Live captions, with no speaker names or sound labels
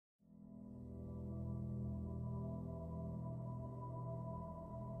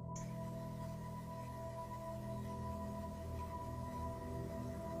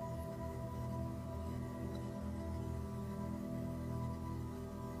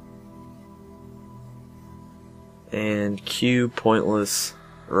And cue pointless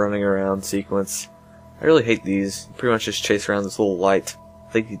running around sequence. I really hate these. You pretty much just chase around this little light.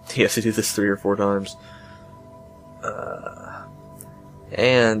 I think you have to do this 3 or 4 times.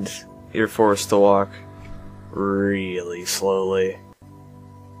 And you're forced to walk really slowly.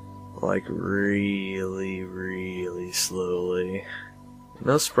 Like really, really slowly.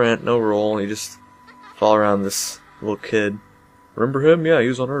 No sprint, no roll, you just follow around this little kid. Remember him? Yeah, he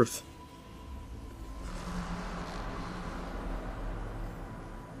was on Earth.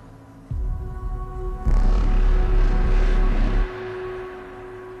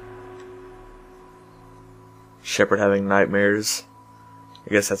 Shepard having nightmares. I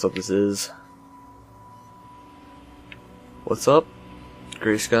guess that's what this is. What's up?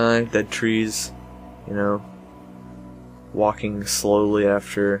 Gray sky, dead trees, you know. Walking slowly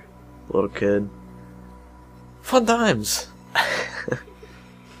after a little kid. Fun times! I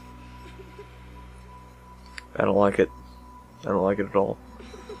don't like it. I don't like it at all.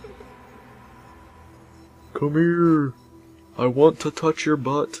 Come here! I want to touch your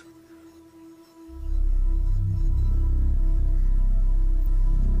butt.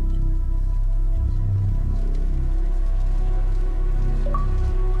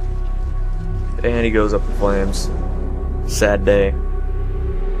 And he goes up in flames. Sad day.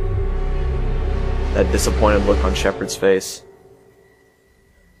 That disappointed look on Shepard's face.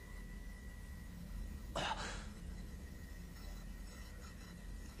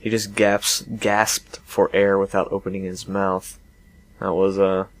 He just gasped for air without opening his mouth. That was,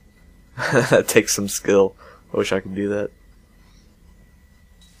 that takes some skill. I wish I could do that.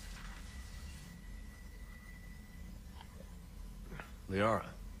 Liara,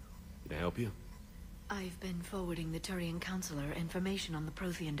 can I help you? I've been forwarding the Turian Counselor information on the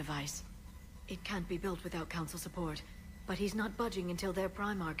Prothean device. It can't be built without Council support, but he's not budging until their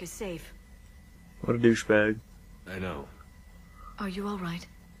Primarch is safe. What a douchebag. I know. Are you alright?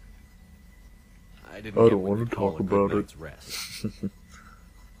 I don't want to talk about it. Rest.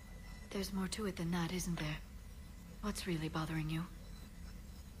 There's more to it than that, isn't there? What's really bothering you?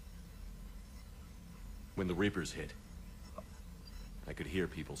 When the Reapers hit, I could hear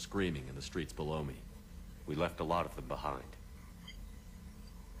people screaming in the streets below me. We left a lot of them behind.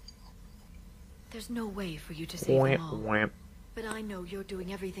 There's no way for you to save them all. But I know you're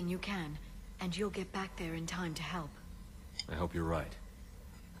doing everything you can, and you'll get back there in time to help. I hope you're right.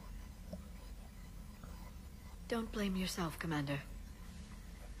 Don't blame yourself, Commander.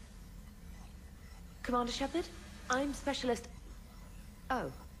 Commander Shepard, I'm Specialist...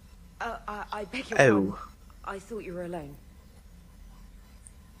 Oh. I beg your Oh. pardon. I thought you were alone.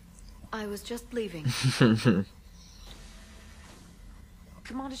 I was just leaving.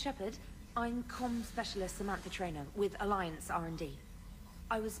 Commander Shepard, I'm Comm Specialist Samantha Traynor with Alliance R&D.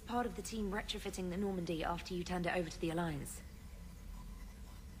 I was part of the team retrofitting the Normandy after you turned it over to the Alliance.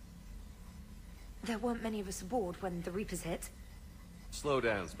 There weren't many of us aboard when the Reapers hit. Slow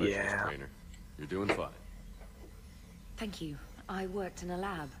down, Specialist Trainer. You're doing fine. Thank you. I worked in a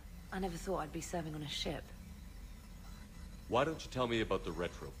lab. I never thought I'd be serving on a ship. Why don't you tell me about the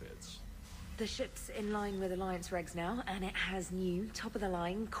retrofits? The ship's in line with Alliance regs now, and it has new,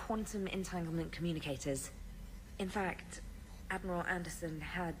 top-of-the-line, quantum entanglement communicators. In fact, Admiral Anderson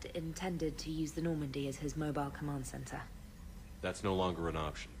had intended to use the Normandy as his mobile command center. That's no longer an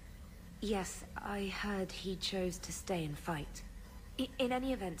option. Yes, I heard he chose to stay and fight. In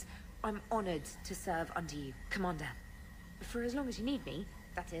any event, I'm honored to serve under you, Commander. For as long as you need me,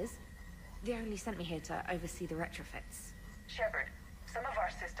 that is. They only sent me here to oversee the retrofits. Shepard, some of our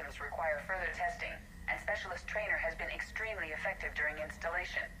systems require further testing, and Specialist Trainer has been extremely effective during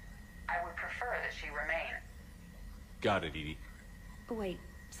installation. I would prefer that she remain. Got it, Edie. Wait,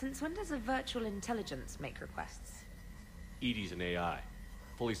 since when does a virtual intelligence make requests? Edie's an AI.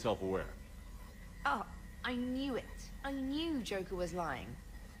 Fully self-aware. Oh, I knew it. I knew Joker was lying.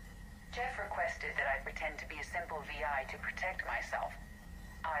 Jeff requested that I pretend to be a simple VI to protect myself.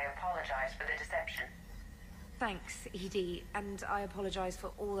 I apologize for the deception. Thanks, Edie, and I apologize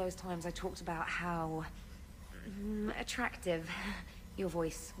for all those times I talked about how... attractive your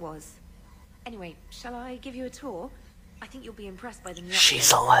voice was. Anyway, shall I give you a tour? I think you'll be impressed by the new...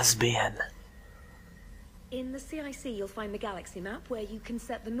 She's a lesbian. In the CIC, you'll find the galaxy map where you can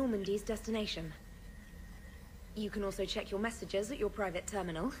set the Normandy's destination. You can also check your messages at your private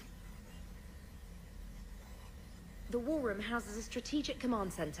terminal. The War Room houses a strategic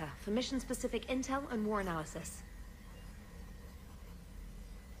command center for mission-specific intel and war analysis.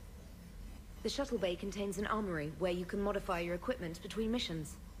 The shuttle bay contains an armory where you can modify your equipment between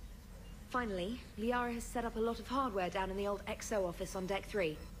missions. Finally, Liara has set up a lot of hardware down in the old XO office on Deck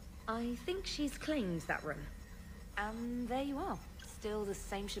 3. I think she's claimed that room. And there you are. Still the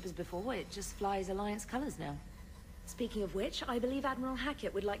same ship as before, it just flies Alliance colors now. Speaking of which, I believe Admiral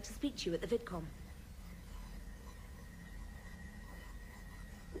Hackett would like to speak to you at the VidCon.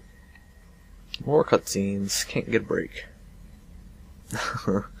 More cutscenes. Can't get a break.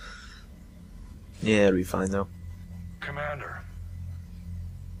 Yeah, it'll be fine though. Commander,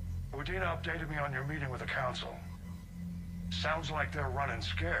 Udina updated me on your meeting with the Council. Sounds like they're running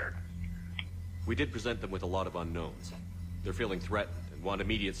scared. We did present them with a lot of unknowns. They're feeling threatened and want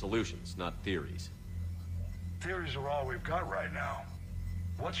immediate solutions, not theories. Theories are all we've got right now.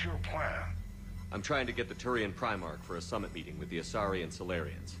 What's your plan? I'm trying to get the Turian Primarch for a summit meeting with the Asari and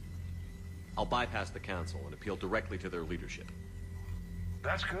Solarians. I'll bypass the Council and appeal directly to their leadership.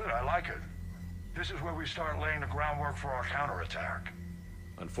 That's good, I like it. This is where we start laying the groundwork for our counterattack.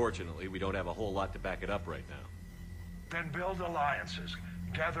 Unfortunately, we don't have a whole lot to back it up right now. Then build alliances.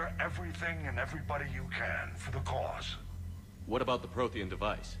 Gather everything and everybody you can for the cause. What about the Prothean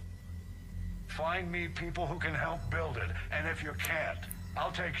device? Find me people who can help build it, and if you can't,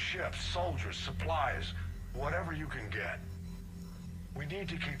 I'll take ships, soldiers, supplies, whatever you can get. We need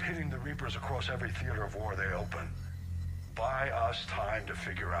to keep hitting the Reapers across every theater of war they open. Buy us time to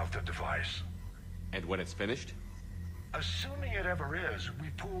figure out the device. And when it's finished? Assuming it ever is, we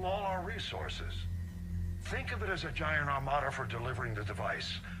pool all our resources. Think of it as a giant armada for delivering the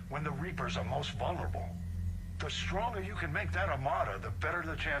device, when the Reapers are most vulnerable. The stronger you can make that armada, the better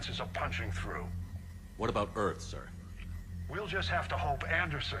the chances of punching through. What about Earth, sir? We'll just have to hope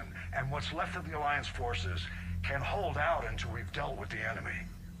Anderson and what's left of the Alliance forces can hold out until we've dealt with the enemy.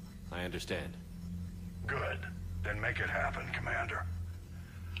 I understand. Good. Then make it happen, Commander.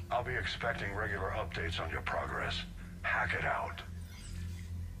 I'll be expecting regular updates on your progress. Hack it out.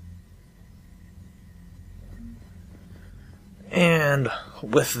 And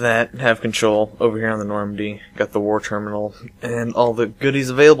with that, have control over here on the Normandy. Got the war terminal and all the goodies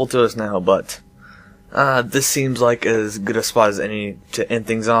available to us now, but this seems like as good a spot as any to end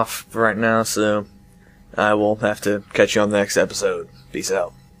things off for right now, so I will have to catch you on the next episode. Peace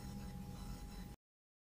out.